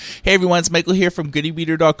Hey everyone, it's Michael here from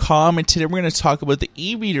GoodEreader.com, and today we're going to talk about the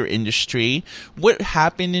e-reader industry, what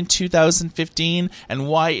happened in 2015, and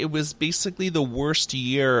why it was basically the worst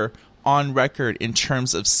year on record in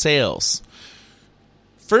terms of sales.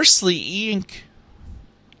 Firstly, e-ink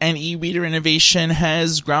and e-reader innovation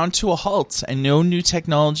has ground to a halt, and no new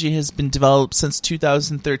technology has been developed since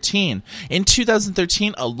 2013. In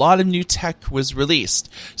 2013, a lot of new tech was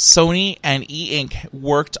released. Sony and e-ink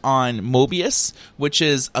worked on Mobius, which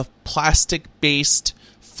is a plastic-based,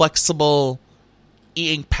 flexible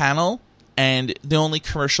e-ink panel, and the only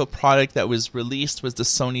commercial product that was released was the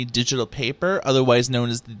Sony digital paper, otherwise known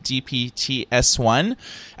as the DPT-S1.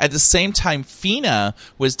 At the same time, Fina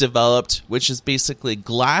was developed, which is basically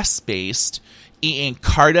glass-based, e-ink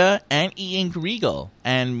Carta and e-ink Regal.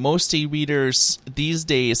 And most e-readers these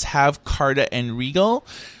days have Carta and Regal.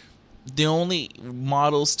 The only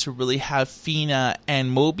models to really have Fina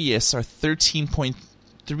and Mobius are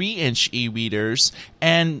 13.3-inch e-readers,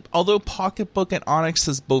 and although Pocketbook and Onyx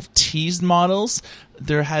has both teased models,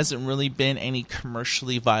 there hasn't really been any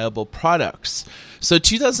commercially viable products. So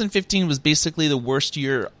 2015 was basically the worst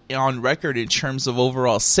year on record in terms of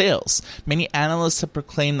overall sales. Many analysts have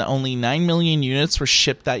proclaimed that only 9 million units were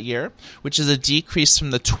shipped that year, which is a decrease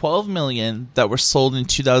from the 12 million that were sold in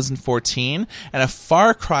 2014, and a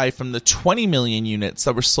far cry from the 20 million units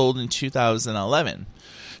that were sold in 2011.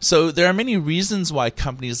 So there are many reasons why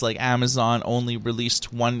companies like Amazon only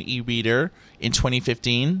released one e-reader in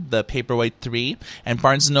 2015, the Paperwhite 3, and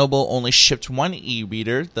Barnes & Noble only shipped one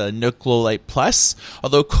e-reader, the Nook Lowlight Plus.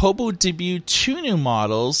 Although Kobo debuted two new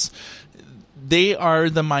models, they are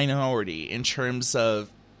the minority in terms of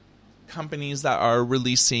companies that are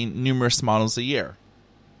releasing numerous models a year.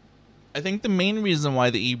 I think the main reason why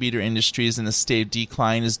the e-reader industry is in a state of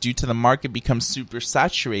decline is due to the market become super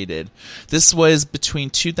saturated. This was between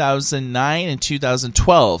 2009 and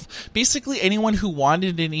 2012. Basically, anyone who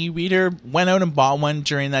wanted an e-reader went out and bought one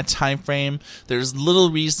during that time frame. There's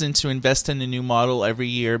little reason to invest in a new model every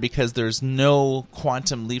year because there's no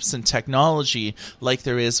quantum leaps in technology like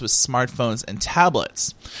there is with smartphones and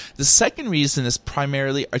tablets. The second reason is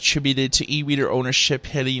primarily attributed to e-reader ownership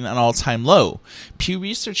hitting an all-time low. Pew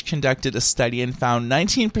Research conducted a study and found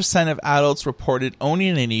 19% of adults reported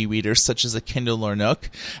owning an e-reader such as a Kindle or Nook,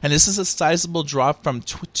 and this is a sizable drop from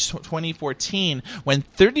 2014 when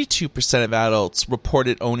 32% of adults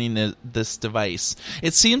reported owning this device.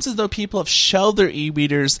 It seems as though people have shelved their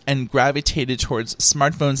e-readers and gravitated towards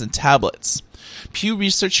smartphones and tablets. Pew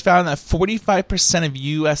Research found that 45% of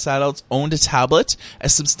U.S. adults owned a tablet, a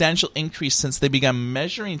substantial increase since they began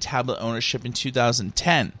measuring tablet ownership in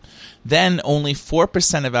 2010. Then, only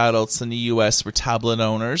 4% of adults in the U.S. were tablet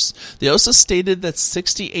owners. They also stated that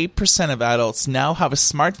 68% of adults now have a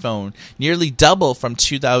smartphone, nearly double from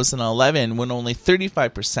 2011 when only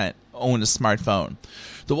 35% owned a smartphone.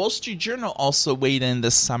 The Wall Street Journal also weighed in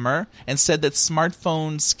this summer and said that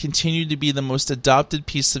smartphones continue to be the most adopted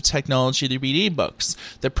piece of technology to read ebooks.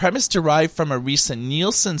 The premise derived from a recent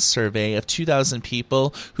Nielsen survey of 2,000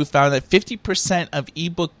 people who found that 50% of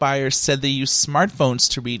ebook buyers said they use smartphones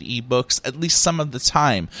to read ebooks at least some of the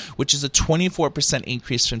time, which is a 24%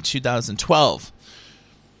 increase from 2012.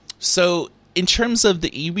 So, in terms of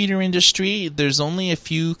the e-reader industry, there's only a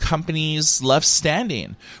few companies left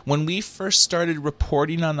standing. When we first started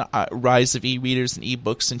reporting on the rise of e-readers and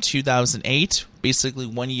e-books in 2008, basically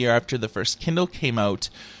 1 year after the first Kindle came out,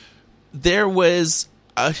 there was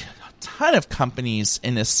a ton of companies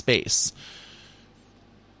in this space.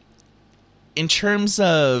 In terms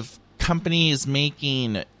of companies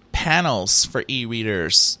making panels for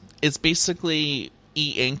e-readers, it's basically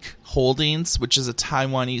E-Ink Holdings, which is a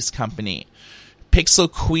Taiwanese company. Pixel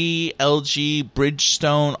Qi, LG,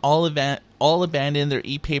 Bridgestone all abandoned their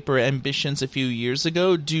e-paper ambitions a few years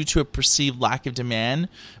ago due to a perceived lack of demand.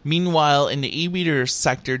 Meanwhile, in the e-reader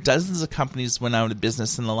sector, dozens of companies went out of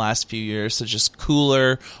business in the last few years, such as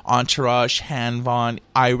Cooler, Entourage, Hanvon,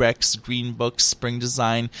 Irex, Greenbook, Spring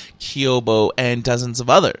Design, Kyobo, and dozens of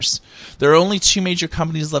others. There are only two major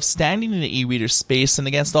companies left standing in the e-reader space, and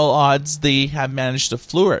against all odds, they have managed to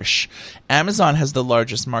flourish. Amazon has the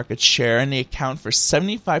largest market share, and they account for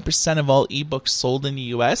 75% of all ebooks sold in the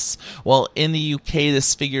US, while in the UK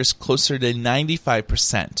this figure is closer to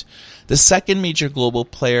 95%. The second major global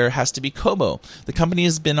player has to be Kobo. The company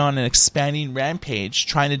has been on an expanding rampage,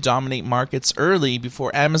 trying to dominate markets early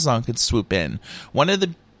before Amazon could swoop in. One of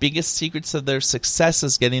the biggest secrets of their success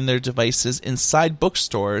is getting their devices inside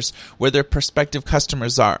bookstores where their prospective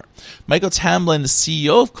customers are. Michael Tamblyn, the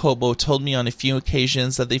CEO of Kobo, told me on a few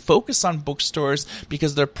occasions that they focus on bookstores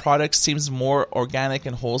because their product seems more organic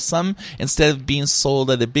and wholesome instead of being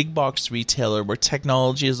sold at a big box retailer where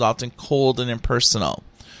technology is often cold and impersonal.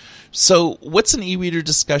 So, what's an e-reader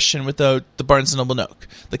discussion without the Barnes & Noble Nook?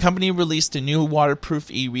 The company released a new waterproof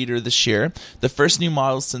e-reader this year, the first new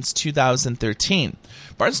model since 2013.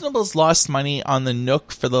 Barnes & Noble has lost money on the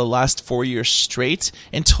Nook for the last 4 years straight.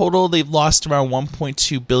 In total, they've lost around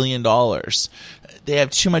 $1.2 billion. They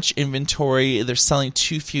have too much inventory, they're selling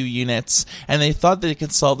too few units, and they thought they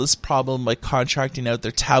could solve this problem by contracting out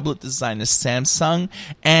their tablet design to Samsung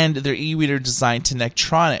and their e-reader design to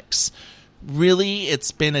Nektronics. Really,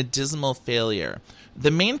 it's been a dismal failure. The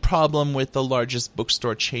main problem with the largest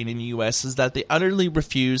bookstore chain in the US is that they utterly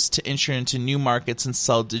refuse to enter into new markets and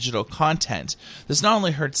sell digital content. This not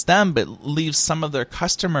only hurts them, but leaves some of their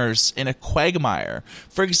customers in a quagmire.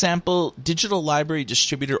 For example, digital library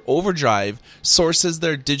distributor Overdrive sources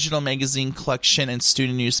their digital magazine collection and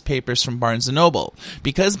student newspapers from Barnes & Noble.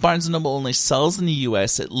 Because Barnes & Noble only sells in the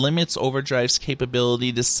US, it limits Overdrive's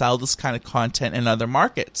capability to sell this kind of content in other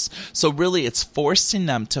markets. So really, it's forcing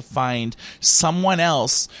them to find someone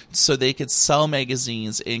else so they could sell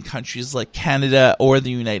magazines in countries like Canada or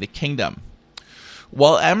the United Kingdom.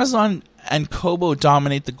 While Amazon and Kobo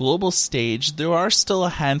dominate the global stage, there are still a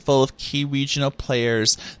handful of key regional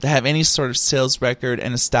players that have any sort of sales record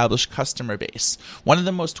and established customer base. One of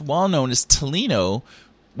the most well-known is Tolino,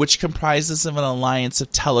 which comprises of an alliance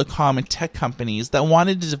of telecom and tech companies that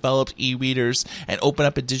wanted to develop e-readers and open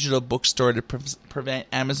up a digital bookstore to prevent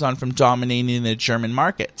Amazon from dominating the German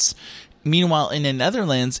markets. Meanwhile, in the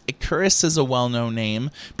Netherlands, Icarus is a well-known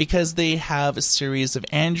name because they have a series of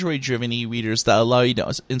Android-driven e-readers that allow you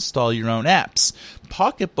to install your own apps.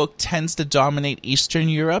 Pocketbook tends to dominate Eastern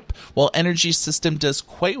Europe, while Energy System does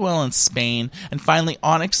quite well in Spain, and finally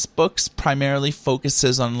Onyx Books primarily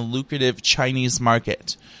focuses on the lucrative Chinese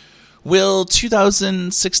market. Will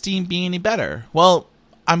 2016 be any better? Well,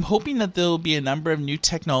 I'm hoping that there will be a number of new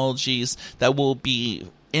technologies that will be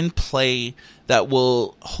in play that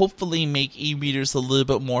will hopefully make e-readers a little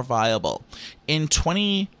bit more viable. In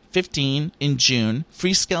 2015, in June,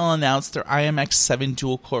 Freescale announced their IMX7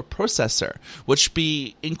 dual-core processor, which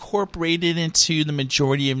be incorporated into the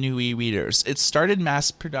majority of new e-readers. It started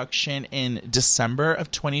mass production in December of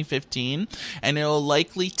 2015, and it will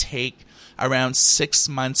likely take around 6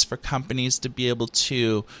 months for companies to be able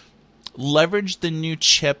to leverage the new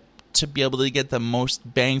chip to be able to get the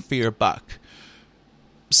most bang for your buck.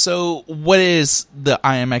 So, what is the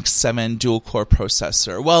IMX7 dual-core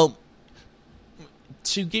processor? Well,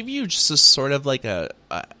 to give you just a sort of like a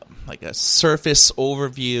surface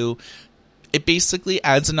overview, it basically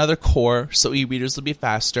adds another core, so e-readers will be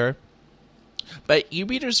faster. But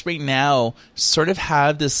e-readers right now sort of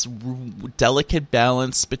have this delicate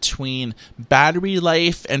balance between battery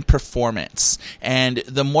life and performance. And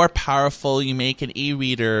the more powerful you make an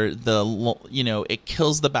e-reader, it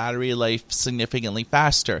kills the battery life significantly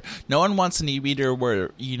faster. No one wants an e-reader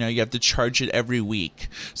where you have to charge it every week.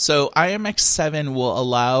 So IMX7 will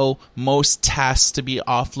allow most tasks to be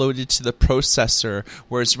offloaded to the processor,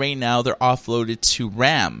 whereas right now they're offloaded to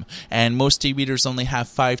RAM. And most e-readers only have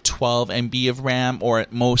 512 MB of RAM, or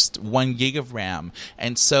at most 1 gig of RAM.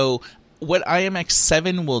 And so what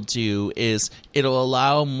IMX7 will do is it'll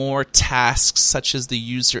allow more tasks such as the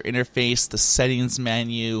user interface, the settings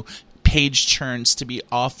menu, page turns to be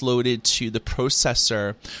offloaded to the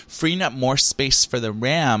processor, freeing up more space for the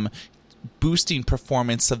RAM, boosting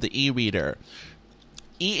performance of the e-reader.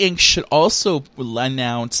 E-Ink should also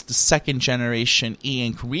announce the second generation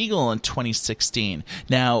E-Ink Regal in 2016.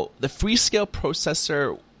 Now, the Freescale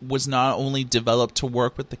processor was not only developed to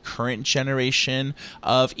work with the current generation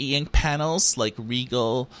of e-ink panels like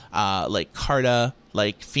Regal, like Carta,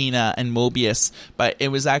 like Fina, and Mobius, but it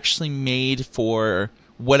was actually made for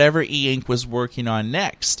whatever e-ink was working on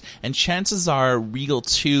next. And chances are Regal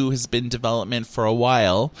 2 has been in development for a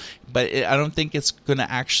while, but I don't think it's going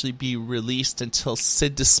to actually be released until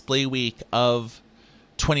SID Display Week of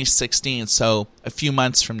 2016, so a few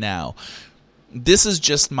months from now. This is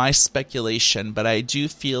just my speculation, but I do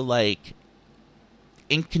feel like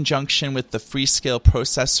in conjunction with the Freescale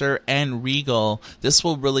processor and Regal, this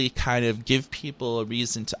will really kind of give people a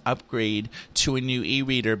reason to upgrade to a new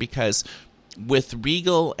e-reader, because with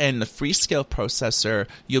Regal and the Freescale processor,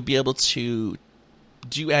 you'll be able to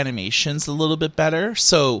do animations a little bit better.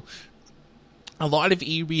 So a lot of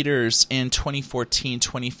e-readers in 2014,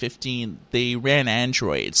 2015, they ran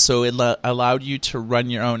Android, so it allowed you to run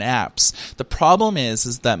your own apps. The problem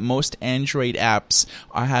is that most Android apps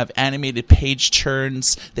have animated page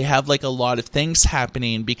turns. They have like a lot of things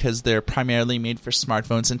happening because they're primarily made for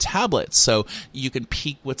smartphones and tablets. So you can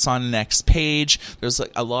peek what's on the next page. There's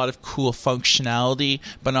like a lot of cool functionality,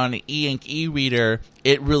 but on an e-ink e-reader,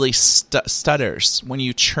 it really stutters. When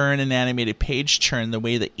you churn an animated page turn, the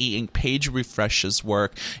way the e-ink page refreshes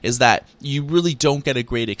work is that you really don't get a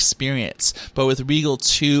great experience. But with Regal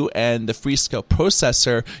 2 and the Freescale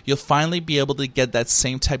processor, you'll finally be able to get that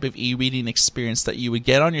same type of e-reading experience that you would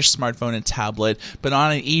get on your smartphone and tablet, but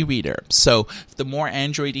on an e-reader. So the more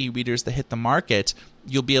Android e-readers that hit the market,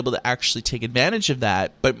 you'll be able to actually take advantage of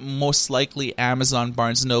that, but most likely Amazon,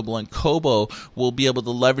 Barnes & Noble, and Kobo will be able to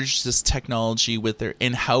leverage this technology with their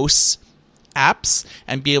in-house apps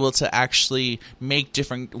and be able to actually make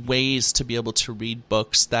different ways to be able to read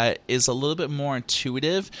books that is a little bit more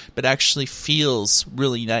intuitive, but actually feels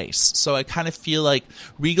really nice. So I kind of feel like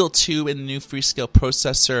Regal 2 and the new Freescale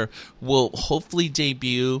processor will hopefully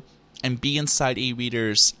debut and be inside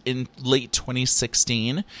e-readers in late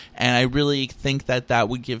 2016, and I really think that that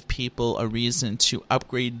would give people a reason to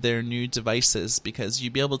upgrade their new devices, because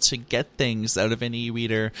you'd be able to get things out of an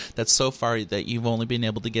e-reader that so far that you've only been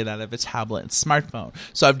able to get out of a tablet and smartphone.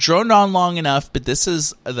 So I've droned on long enough, but this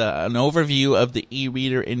is an overview of the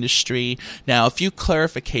e-reader industry. Now, a few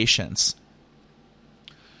clarifications.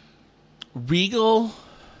 Regal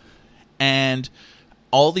and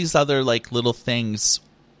all these other like little things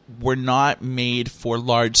were not made for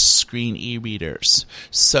large screen e-readers.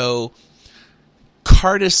 So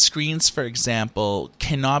Carta screens, for example,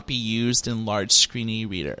 cannot be used in large screen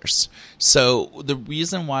e-readers. So the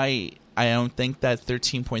reason why I don't think that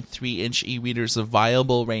 13.3-inch e-readers are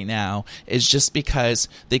viable right now is just because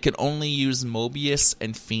they can only use Mobius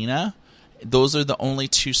and Fina. Those are the only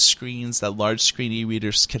two screens that large screen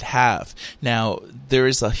e-readers could have. Now, there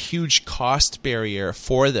is a huge cost barrier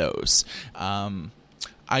for those.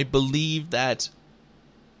 I believe that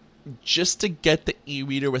just to get the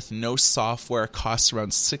e-reader with no software costs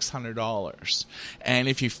around $600. And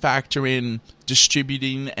if you factor in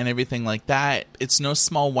distributing and everything like that, it's no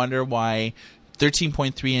small wonder why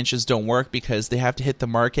 13.3 inches don't work, because they have to hit the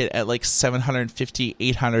market at like $750,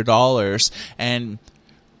 $800. And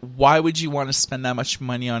why would you want to spend that much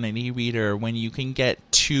money on an e-reader when you can get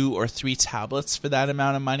 2 or 3 tablets for that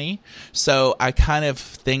amount of money? So I kind of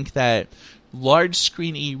think that large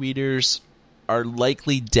screen e-readers are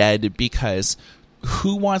likely dead, because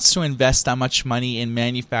who wants to invest that much money in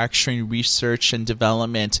manufacturing, research, and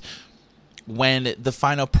development when the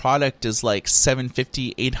final product is like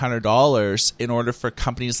 $750, $800 in order for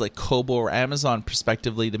companies like Kobo or Amazon,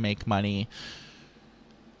 prospectively, to make money?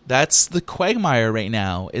 That's the quagmire right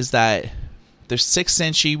now, is that there's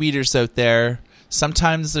 6-inch e-readers out there.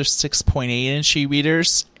 Sometimes there's 6.8-inch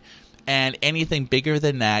e-readers. And anything bigger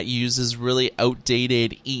than that uses really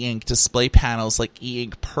outdated e-ink display panels like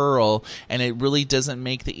e-ink Pearl, and it really doesn't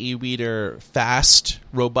make the e-reader fast,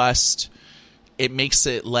 robust. It makes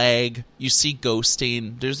it lag. You see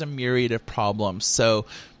ghosting. There's a myriad of problems. So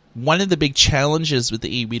one of the big challenges with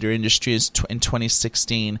the e-reader industry is in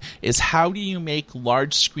 2016 is, how do you make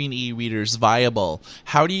large screen e-readers viable?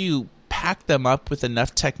 How do you pack them up with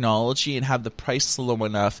enough technology and have the price low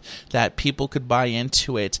enough that people could buy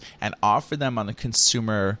into it and offer them on a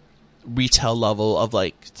consumer retail level of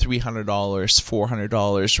like $300,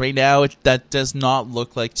 $400? Right now, that does not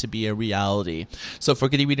look like to be a reality. So for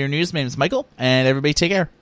Good e-Reader News, my name is Michael, and everybody take care.